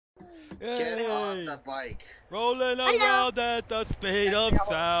Get on the bike. Rolling around at the speed of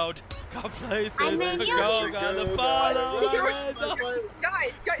sound. Got places to go, gotta follow the rhythm.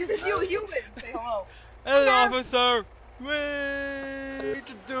 Guys, you win. Say hello. Hey, officer! Whee! You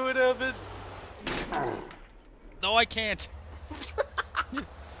can do it, Evan. No, I can't.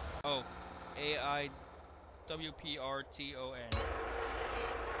 Oh, AIWPRTON.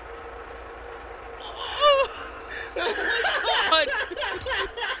 Oh my god!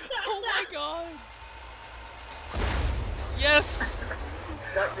 Oh my god! Yes!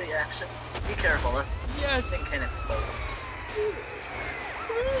 That reaction. Be careful, huh? Yes! It can explode.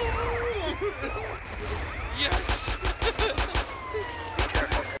 Yes! Be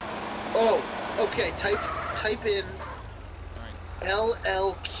careful. Oh, okay. Type in Alright.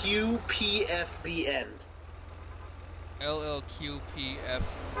 LLQPFBN. LLQPFBN.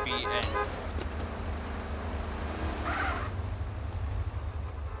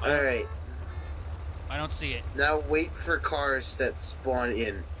 Alright. I don't see it. Now wait for cars that spawn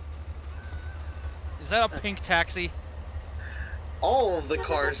in. Is that a pink taxi? All of the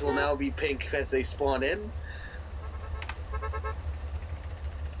cars will now be pink as they spawn in.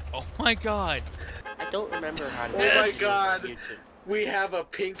 Oh my god. I don't remember how to Oh my use god. YouTube. We have a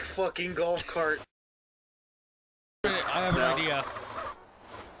pink fucking golf cart. I have an idea.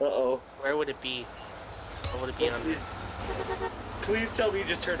 Uh-oh. Where would it be? What would it be on? Please tell me you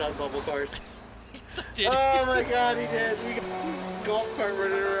just turned on bubble cars. Yes, I did. Oh my god, he did. We got a golf cart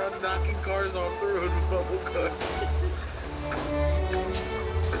running around knocking cars off the road with bubble cart.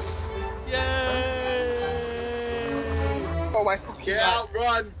 Yay! Oh my fucking Get god. out,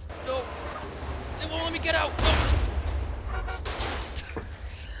 run! No! They won't let me get out! No!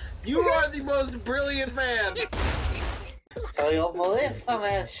 You are the most brilliant man! So you'll believe the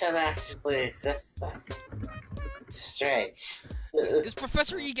man should actually exist then. Strange. Is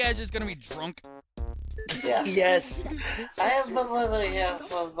Professor E-Gadget gonna be drunk? Yeah. Yes. I have been living here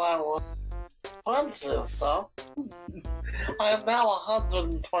since I was 20, so I am now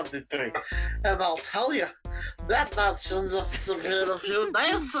 123. And I'll tell you, that mansion just appeared a few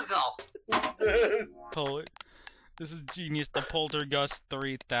days ago. This is genius, the Poltergust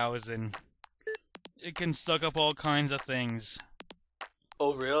 3000. It can suck up all kinds of things.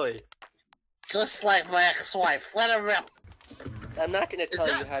 Oh, really? Just like my ex-wife. Let her rip. I'm not gonna tell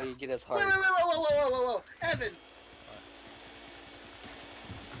you how you get as hard. Whoa. Evan!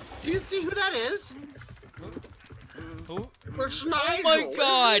 Do you see who that is? Who? It's Nigel! Oh my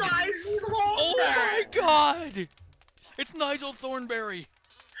god! It's Nigel Oh my god! It's Nigel Thornberry!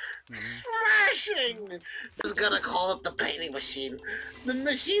 Smashing! Just gonna call it the painting machine. The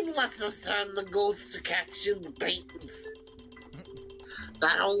machine lets us turn the ghosts to catch into paintings.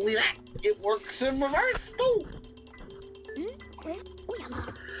 Not only that, it works in reverse too.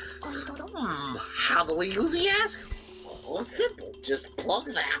 How do we use the ask? Well, it's simple. Just plug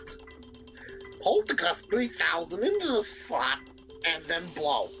that. Poltergust 3000 into the slot, and then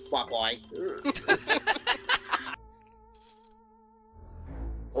blow, my boy.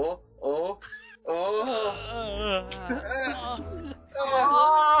 Oh.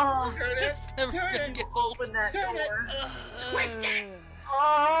 Turn it. It's never gonna get old. Open that Turn it. door. Twist it.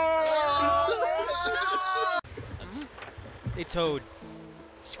 Oh! Hey Toad,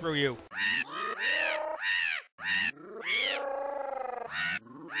 screw you.